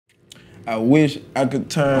I wish I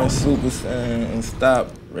could turn Super Saiyan and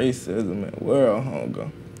stop racism and world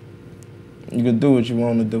hunger. You can do what you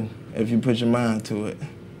want to do if you put your mind to it.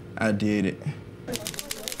 I did it.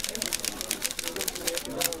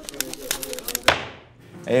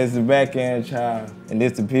 Hey, it's the back end child, and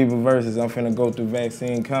this the people versus. I'm finna go through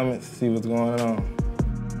vaccine comments, see what's going on.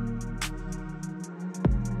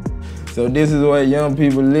 So this is what young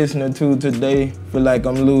people listening to today. Feel like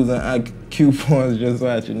I'm losing IQ points just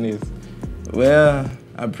watching this. Well,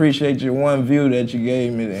 I appreciate your one view that you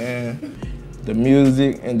gave me, and the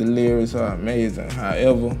music and the lyrics are amazing.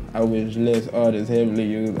 However, I wish less artists heavily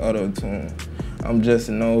use auto-tune. I'm just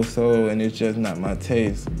an old soul and it's just not my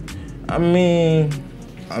taste. I mean,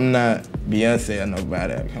 I'm not Beyonce or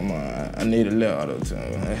nobody, come on, I need a little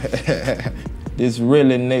auto-tune. This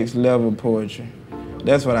really next level poetry.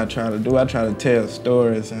 That's what I try to do. I try to tell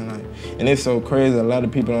stories, and it's so crazy. A lot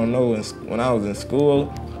of people don't know. When I was in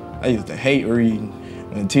school, I used to hate reading.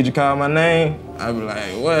 When the teacher called my name, I'd be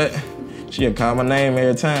like, what? She'd call my name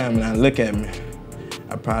every time, and I'd look at me.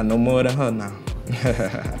 I probably know more than her now.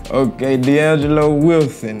 Okay, D'Angelo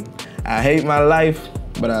Wilson. I hate my life,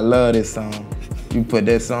 but I love this song. You put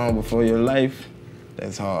that song before your life,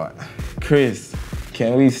 that's hard. Chris.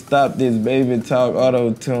 Can we stop this baby talk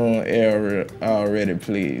auto-tune era already,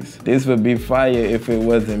 please? This would be fire if it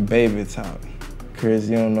wasn't baby talk. Chris,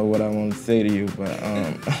 you don't know what I want to say to you, but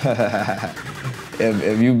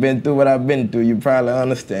if you've been through what I've been through, you probably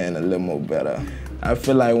understand a little more better. I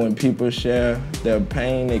feel like when people share their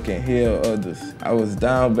pain, they can heal others. I was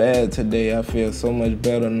down bad today. I feel so much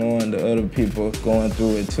better knowing the other people going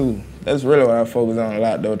through it too. That's really what I focus on a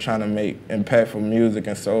lot though, trying to make impactful music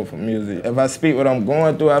and soulful music. If I speak what I'm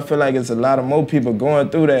going through, I feel like it's a lot of more people going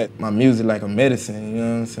through that. My music like a medicine, you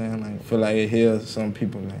know what I'm saying? Like, I feel like it heals some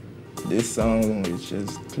people. Like, this song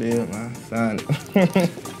just cleared my sinuses.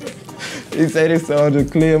 He say this song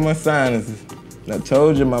just cleared my sinuses. I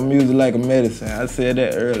told you my music like a medicine. I said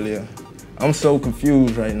that earlier. I'm so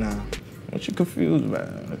confused right now. What you confused about?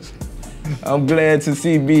 I'm glad to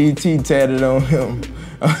see BET tatted on him.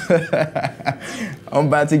 I'm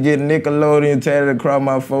about to get Nickelodeon tatted across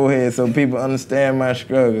my forehead so people understand my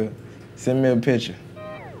struggle. Send me a picture.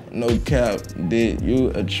 NoCap, did you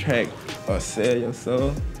attract or sell your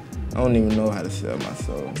soul? I don't even know how to sell my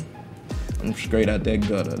soul. I'm straight out that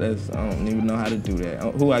gutter. I don't even know how to do that.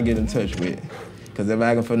 Who I get in touch with? Because if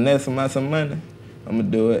I can finesse him out some money, I'm gonna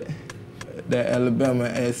do it. That Alabama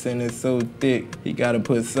accent is so thick, he gotta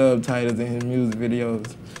put subtitles in his music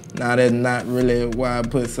videos. Now that's not really why I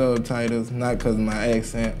put subtitles, not because of my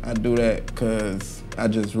accent. I do that because I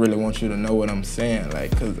just really want you to know what I'm saying, like,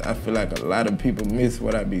 because I feel like a lot of people miss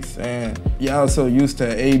what I be saying. Y'all so used to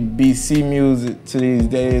ABC music to these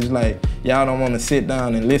days, like, y'all don't want to sit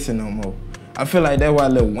down and listen no more. I feel like that's why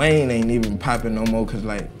Lil Wayne ain't even popping no more, because,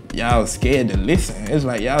 like, y'all scared to listen. It's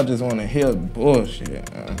like y'all just want to hear bullshit.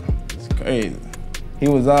 It's crazy. He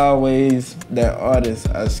was always that artist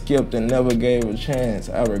I skipped and never gave a chance.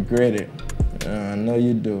 I regret it. I know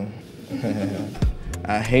you do.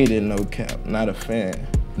 I hated NoCap, not a fan.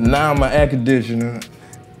 Now I'm an air conditioner.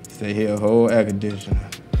 Stay here, whole air conditioner.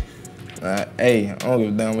 Hey, I don't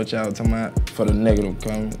give a damn what y'all talking about for the negative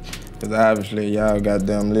comments, because obviously y'all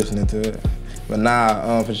goddamn listening to it. But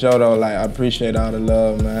nah, for sure though, like, I appreciate all the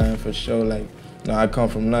love, man, for sure. Like, you know, I come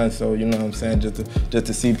from nothing, so you know what I'm saying, just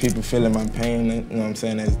to see people feeling my pain, you know what I'm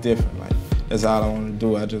saying, that's different. Like, that's all I want to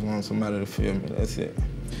do. I just want somebody to feel me, that's it.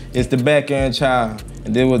 It's the back end child,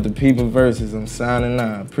 and then with the people versus, I'm signing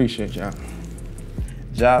out. Appreciate y'all.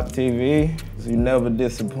 Job TV, you never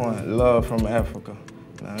disappoint. Love from Africa.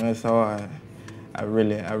 Now, that's hard. I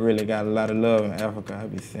really got a lot of love in Africa. I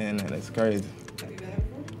be saying that, that's crazy.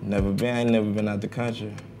 Never been, I ain't never been out the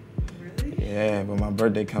country. Really? Yeah, but my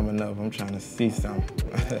birthday coming up, I'm trying to see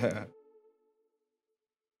something.